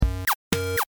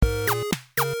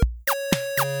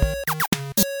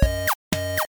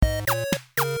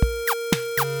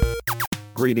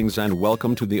Greetings and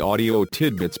welcome to the Audio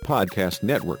Tidbits Podcast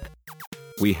Network.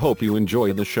 We hope you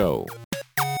enjoy the show.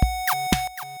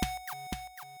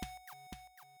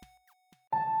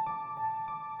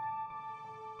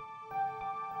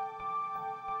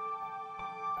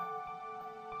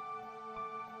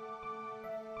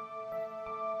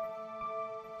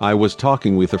 I was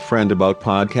talking with a friend about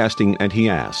podcasting and he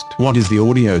asked, "What is the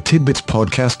Audio Tidbits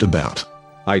Podcast about?"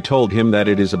 I told him that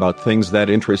it is about things that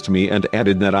interest me and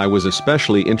added that I was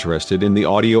especially interested in the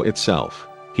audio itself.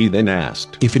 He then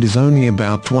asked, "If it is only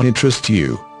about what interests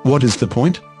you, what is the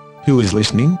point? Who is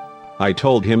listening?" I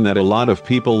told him that a lot of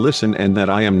people listen and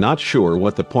that I am not sure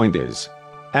what the point is.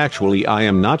 Actually, I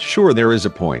am not sure there is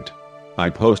a point. I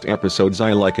post episodes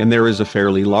I like and there is a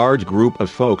fairly large group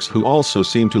of folks who also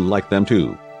seem to like them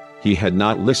too. He had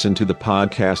not listened to the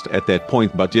podcast at that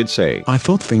point but did say, "I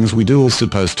thought things we do are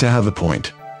supposed to have a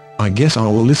point. I guess I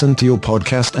will listen to your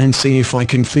podcast and see if I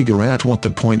can figure out what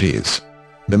the point is.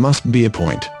 There must be a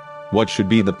point." What should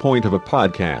be the point of a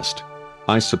podcast?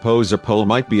 I suppose a poll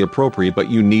might be appropriate, but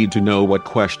you need to know what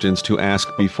questions to ask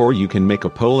before you can make a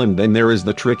poll, and then there is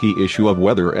the tricky issue of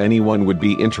whether anyone would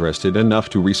be interested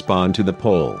enough to respond to the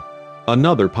poll.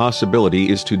 Another possibility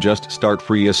is to just start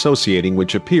free associating,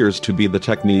 which appears to be the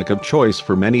technique of choice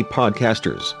for many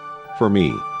podcasters. For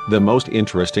me, the most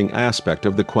interesting aspect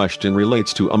of the question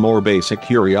relates to a more basic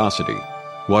curiosity.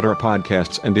 What are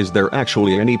podcasts and is there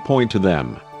actually any point to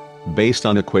them? Based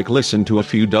on a quick listen to a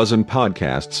few dozen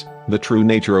podcasts, the true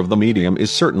nature of the medium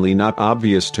is certainly not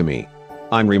obvious to me.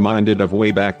 I'm reminded of way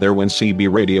back there when CB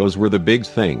radios were the big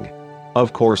thing.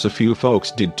 Of course, a few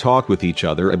folks did talk with each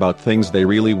other about things they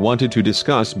really wanted to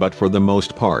discuss, but for the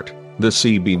most part, the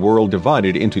CB world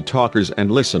divided into talkers and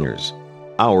listeners.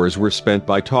 Hours were spent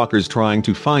by talkers trying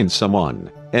to find someone,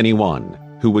 anyone,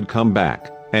 who would come back,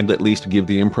 and at least give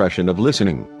the impression of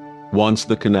listening. Once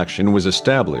the connection was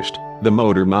established, the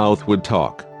motor mouth would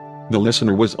talk. The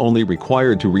listener was only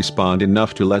required to respond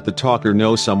enough to let the talker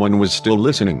know someone was still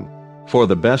listening. For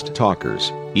the best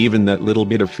talkers, even that little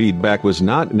bit of feedback was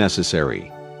not necessary.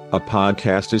 A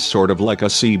podcast is sort of like a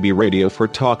CB radio for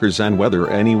talkers, and whether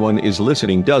anyone is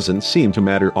listening doesn't seem to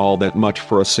matter all that much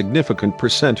for a significant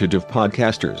percentage of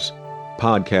podcasters.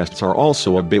 Podcasts are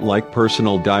also a bit like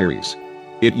personal diaries.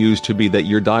 It used to be that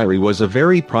your diary was a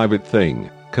very private thing,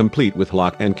 complete with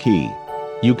lock and key.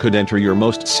 You could enter your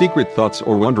most secret thoughts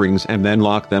or wonderings and then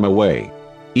lock them away.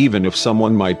 Even if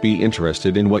someone might be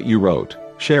interested in what you wrote,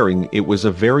 sharing it was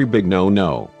a very big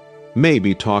no-no.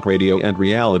 Maybe talk radio and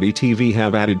reality TV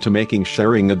have added to making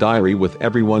sharing a diary with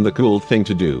everyone the cool thing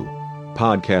to do.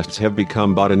 Podcasts have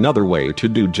become but another way to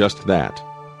do just that.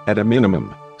 At a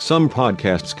minimum, some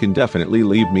podcasts can definitely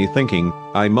leave me thinking,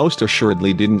 I most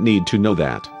assuredly didn't need to know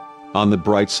that. On the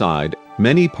bright side,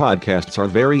 many podcasts are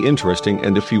very interesting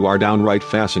and a few are downright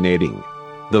fascinating.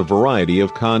 The variety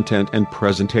of content and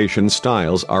presentation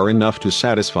styles are enough to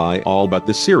satisfy all but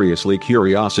the seriously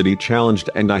curiosity-challenged,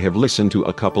 and I have listened to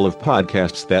a couple of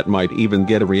podcasts that might even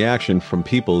get a reaction from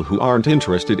people who aren't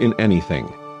interested in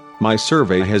anything. My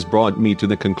survey has brought me to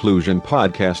the conclusion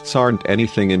podcasts aren't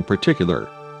anything in particular.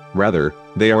 Rather,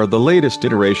 they are the latest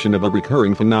iteration of a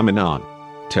recurring phenomenon.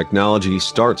 Technology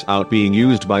starts out being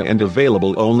used by and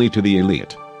available only to the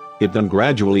elite. It then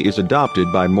gradually is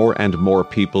adopted by more and more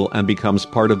people and becomes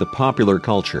part of the popular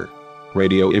culture.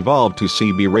 Radio evolved to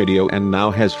CB radio and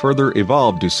now has further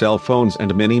evolved to cell phones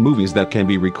and many movies that can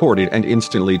be recorded and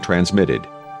instantly transmitted.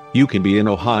 You can be in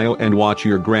Ohio and watch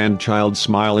your grandchild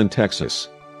smile in Texas.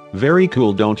 Very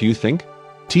cool, don't you think?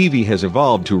 TV has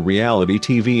evolved to reality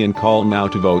TV and call now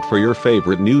to vote for your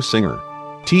favorite new singer.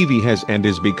 TV has and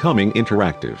is becoming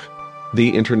interactive. The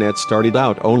internet started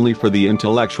out only for the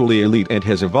intellectually elite and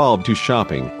has evolved to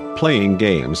shopping, playing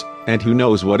games, and who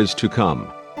knows what is to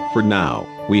come. For now,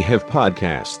 we have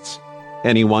podcasts.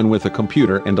 Anyone with a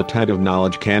computer and a tad of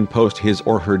knowledge can post his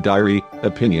or her diary,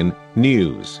 opinion,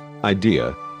 news,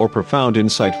 idea, or profound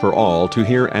insight for all to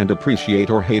hear and appreciate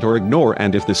or hate or ignore,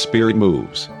 and if the spirit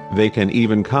moves, they can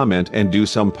even comment and do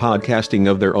some podcasting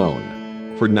of their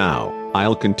own. For now,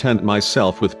 I'll content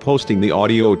myself with posting the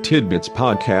Audio Tidbits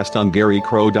podcast on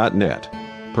GaryCrow.net.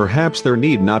 Perhaps there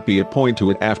need not be a point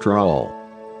to it after all.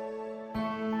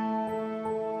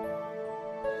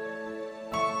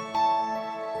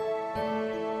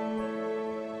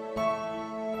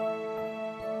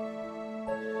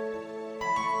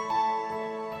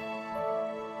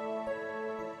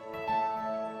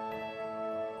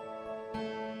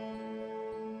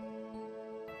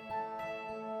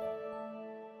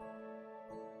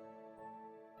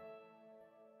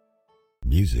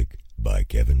 Music by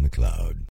Kevin MacLeod.